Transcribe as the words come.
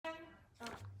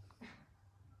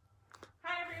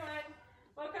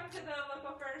to the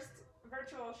Local First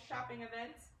virtual shopping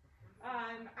event.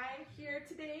 I'm here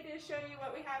today to show you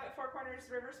what we have at 4Corners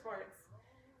Riversports.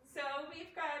 So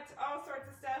we've got all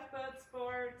sorts of stuff, boats,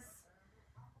 boards,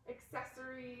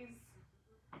 accessories.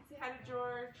 Say hi to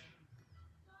George.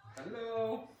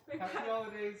 Hello. Happy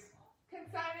holidays.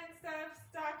 Consignment stuff,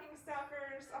 stocking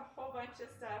stuffers, a whole bunch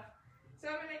of stuff. So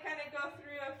I'm going to kind of go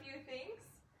through a few things.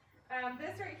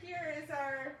 This right here is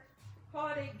our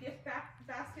holiday gift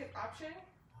basket option.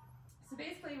 So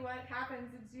basically what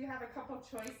happens is you have a couple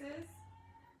choices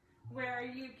where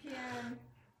you can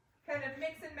kind of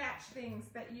mix and match things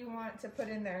that you want to put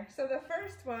in there. So the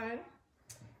first one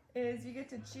is you get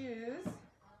to choose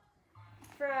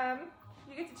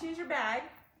your bag.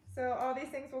 So all these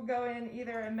things will go in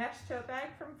either a mesh tote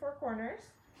bag from 4Corners,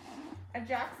 a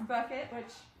Jack's bucket,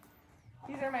 which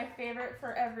these are my favorite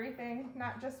for everything,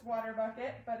 not just water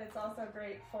bucket, but it's also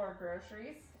great for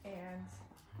groceries and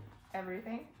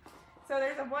everything. So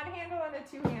there's a one handle and a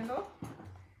two handle.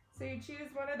 So you choose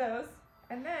one of those,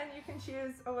 and then you can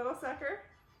choose a little sucker,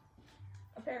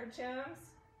 a pair of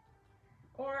chums,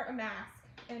 or a mask.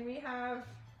 And we have,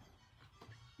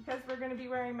 because we're going to be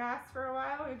wearing masks for a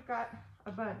while, we've got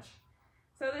a bunch.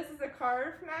 So this is a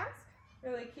carved mask,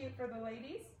 really cute for the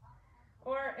ladies,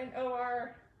 or an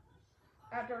OR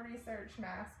outdoor research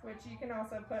mask, which you can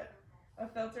also put a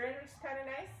filter in, which is kind of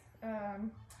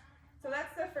nice. So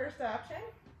that's the first option.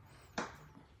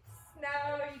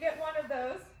 Now you get one of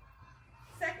those.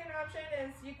 Second option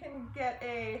is you can get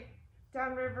a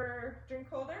downriver drink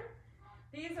holder.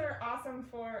 These are awesome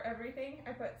for everything.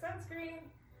 I put sunscreen,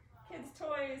 kids'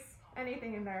 toys,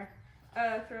 anything in there.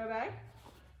 Throw bag.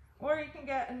 Or you can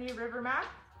get a new river map.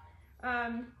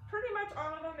 Pretty much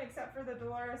all of them except for the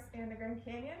Dolores and the Grand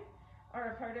Canyon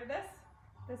are a part of this.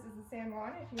 This is the San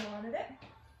Juan if you wanted it.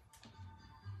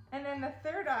 And then the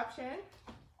third option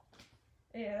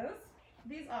is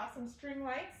these awesome string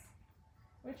lights,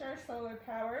 which are solar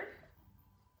powered.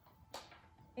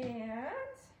 And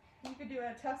you could do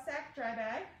a tough sack dry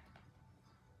bag.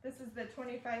 This is the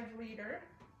 25 liter.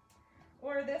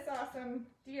 Or this awesome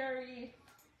DRE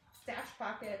stash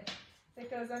pocket that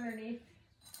goes underneath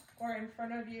or in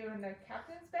front of you in the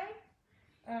captain's bag.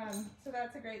 So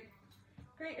that's a great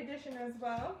addition as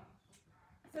well.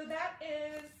 So that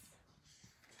is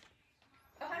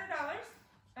 $100.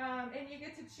 And you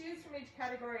get to choose from each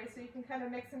category, so you can kind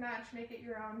of mix and match, make it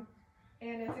your own,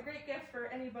 and it's a great gift for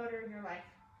any boater in your life.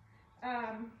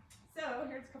 So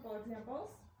here's a couple examples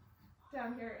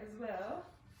down here as well.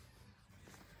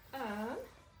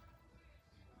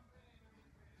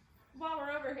 While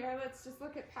we're over here, let's just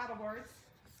look at paddle boards.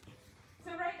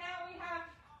 So right now we have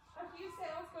a few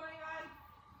sales going on.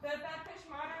 The Badfish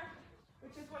Modern,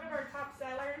 which is one of our top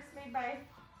sellers, made by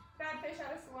Badfish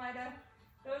out of Salida.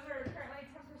 Those are currently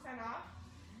 10% off.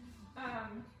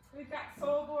 We've got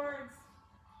sole boards,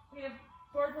 we have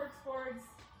Boardworks boards,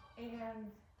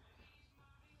 and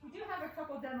we do have a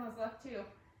couple demos left too,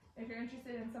 if you're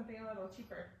interested in something a little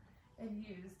cheaper and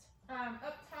used.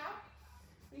 Up top,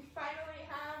 we finally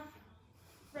have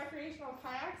recreational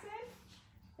kayaks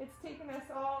in. It's taken us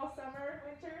all summer,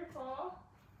 winter, fall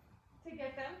to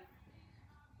get them.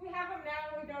 We have them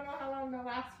now, we don't know how long they'll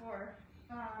last for.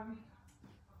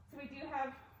 So we do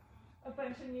have a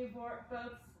bunch of new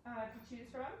boats to choose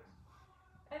from.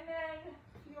 And then,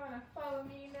 if you want to follow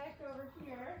me, Nick, over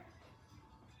here,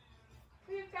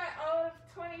 we've got all of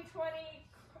 2020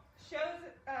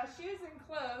 shoes and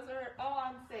clothes are all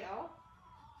on sale,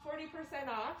 40%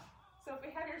 off. So if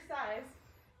we have your size,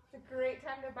 it's a great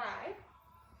time to buy.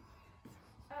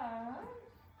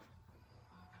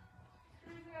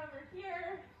 Cruising over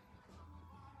here,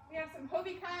 we have some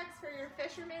Hobie kayaks for your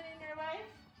fishermen in your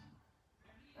life.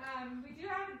 We do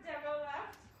have a demo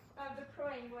left of the Pro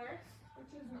Angler,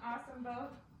 which is an awesome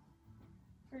boat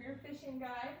for your fishing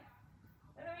guide.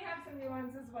 And then we have some new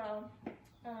ones as well.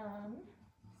 Some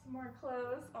more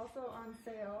clothes also on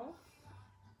sale.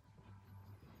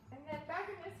 And then back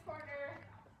in this corner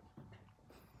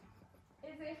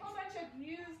is a whole bunch of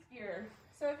used gear.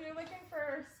 So if you're looking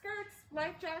for skirts,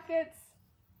 life jackets,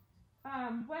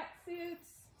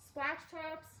 wetsuits, splash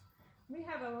tops, we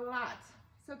have a lot.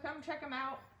 So come check them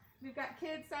out. We've got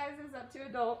kid sizes up to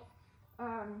adult,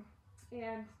 and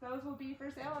those will be for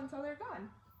sale until they're gone.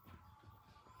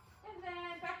 And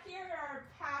then back here are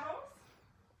paddles.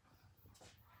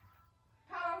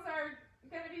 Paddles are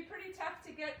going to be pretty tough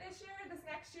to get this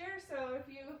next year. So if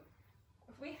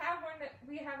we have one that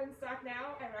we have in stock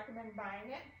now, I recommend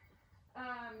buying it.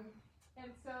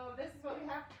 And so this is what we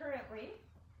have currently.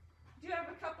 We do have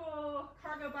a couple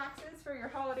cargo boxes for your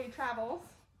holiday travels.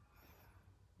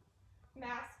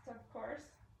 Masked, of course.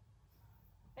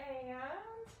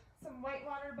 And some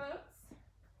whitewater boats.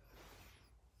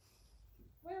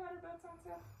 Whitewater boats on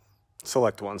sale?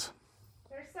 Select ones.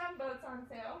 There's some boats on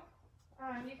sale.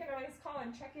 You can always call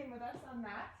and check in with us on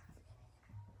that.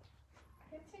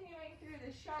 Continuing through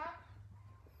the shop,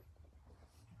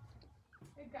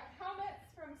 we've got helmets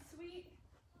from Sweet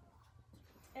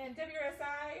and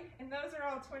WSI, and those are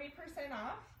all 20%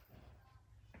 off.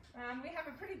 We have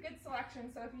a pretty good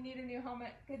selection, so if you need a new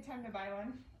helmet, good time to buy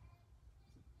one.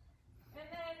 And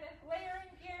then layering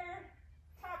gear,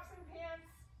 tops and pants,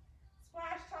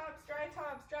 splash tops,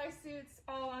 dry suits,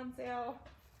 all on sale.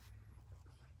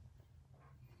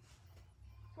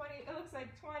 It looks like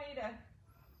 20 to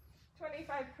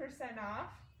 25%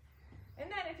 off. And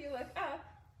then if you look up,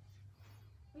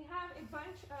 we have a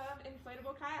bunch of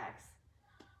inflatable kayaks.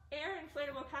 Air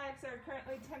inflatable kayaks are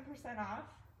currently 10% off.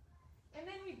 And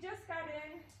then we just got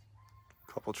in a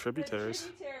couple tributaries. The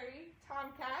tributary,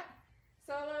 Tomcat,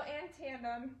 solo and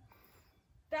tandem.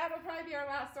 That'll probably be our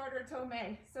last order till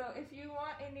May. So if you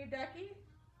want a new ducky,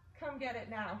 come get it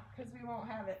now, because we won't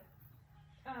have it.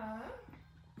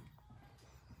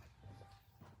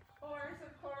 Oars,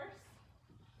 of course.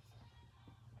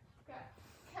 Got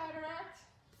Cataract,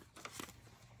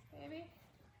 maybe.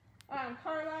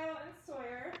 Carlisle and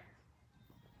Sawyer.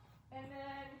 And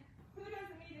then, who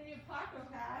doesn't need a new Paco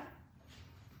pad?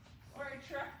 Or a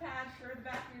truck pad for the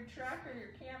back of your truck or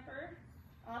your camper.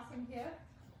 Awesome gift.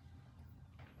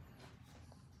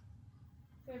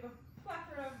 So we have a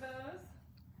plethora of those.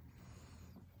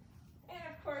 And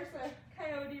of course a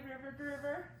Coyote River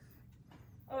Groover.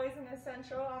 Always an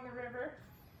essential on the river.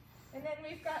 And then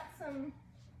we've got some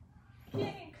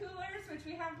canning coolers, which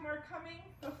we have more coming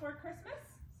before Christmas.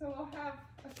 So we'll have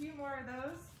a few more of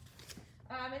those.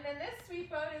 And then this sweet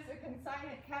boat is a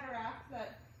consignment Cataract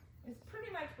that is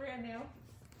pretty much brand new.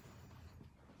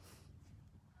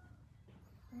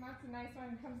 And that's a nice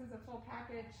one, comes as a full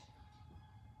package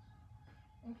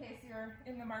in case you're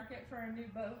in the market for a new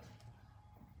boat.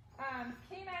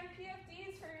 Canine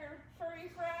PFDs for your furry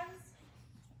friends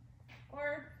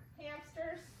or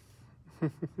hamsters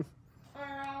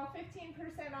are all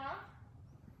 15% off.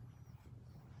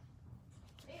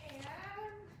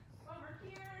 And over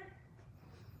here,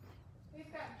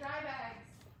 we've got dry bags.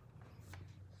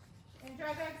 And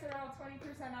dry bags are all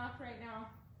 20% off right now.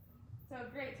 So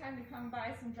great time to come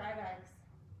buy some dry bags.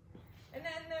 And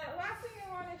then the last thing I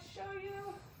want to show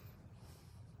you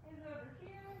is over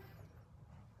here.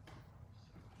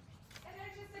 And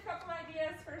there's just a couple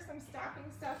ideas for some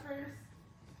stocking stuffers.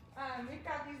 We've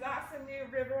got these awesome new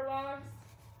river logs.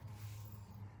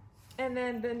 And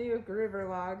then the new groover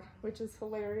log, which is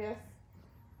hilarious.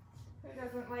 Who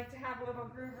doesn't like to have a little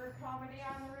groover comedy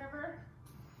on the river?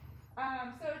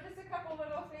 So just a couple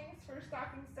little things for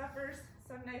stocking stuffers.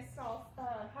 Some nice salt,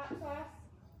 hot sauce.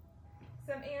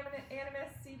 Some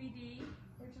Animus CBD,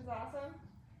 which is awesome.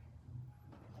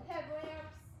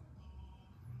 Headlamps.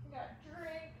 We got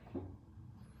drink.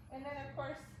 And then of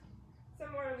course,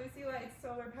 some more Lucy Lights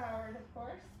solar powered, of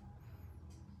course.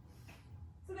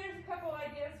 So there's a couple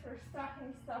ideas for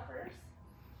stocking stuffers.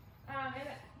 And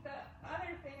the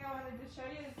other thing I wanted to show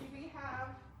you is we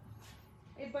have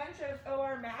a bunch of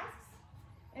OR masks.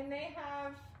 And they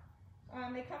have,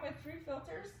 they come with 3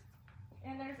 filters.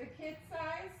 And there's a kid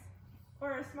size,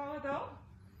 or a small adult,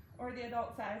 or the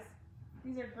adult size.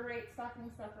 These are great stocking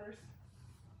stuffers.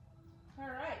 All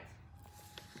right.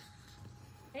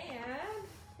 And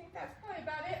I think that's probably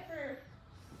about it for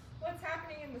what's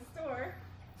happening in the store.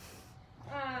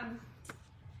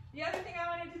 The other thing I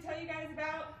wanted to tell you guys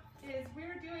about is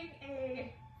we're doing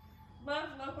a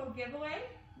Love Local giveaway.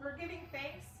 We're giving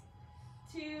thanks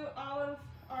to all of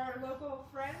our local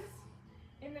friends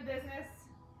in the business.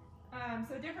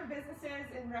 So different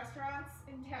businesses and restaurants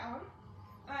in town.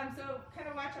 So kind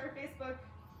of watch our Facebook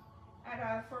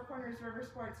at 4Corners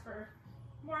Riversports for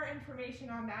more information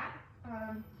on that.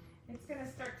 It's going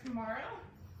to start tomorrow.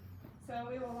 So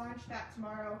we will launch that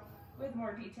tomorrow with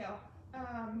more detail.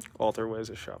 All their ways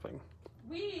of shopping.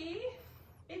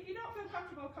 If you don't feel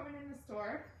comfortable coming in the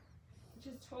store, which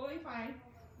is totally fine,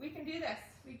 we can do this.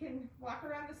 We can walk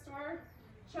around the store,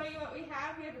 show you what we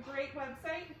have. We have a great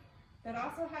website that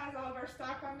also has all of our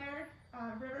stock on there,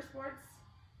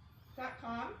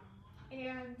 riversports.com.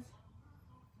 And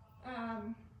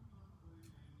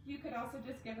you could also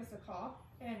just give us a call,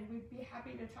 and we'd be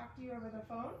happy to talk to you over the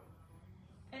phone.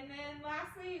 And then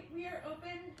lastly, we are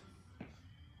open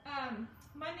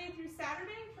Monday through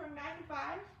Saturday from 9 to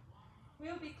 5.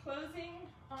 We'll be closing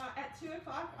at 2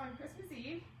 o'clock on Christmas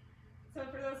Eve. So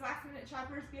for those last minute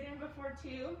shoppers, get in before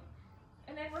 2.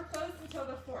 And then we're closed until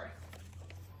the 4th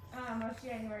of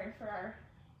January for our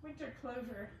winter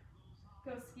closure.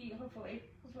 Go ski, hopefully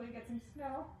get some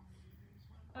snow.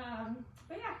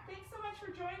 But yeah, thanks so much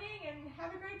for joining and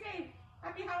have a great day.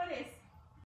 Happy holidays.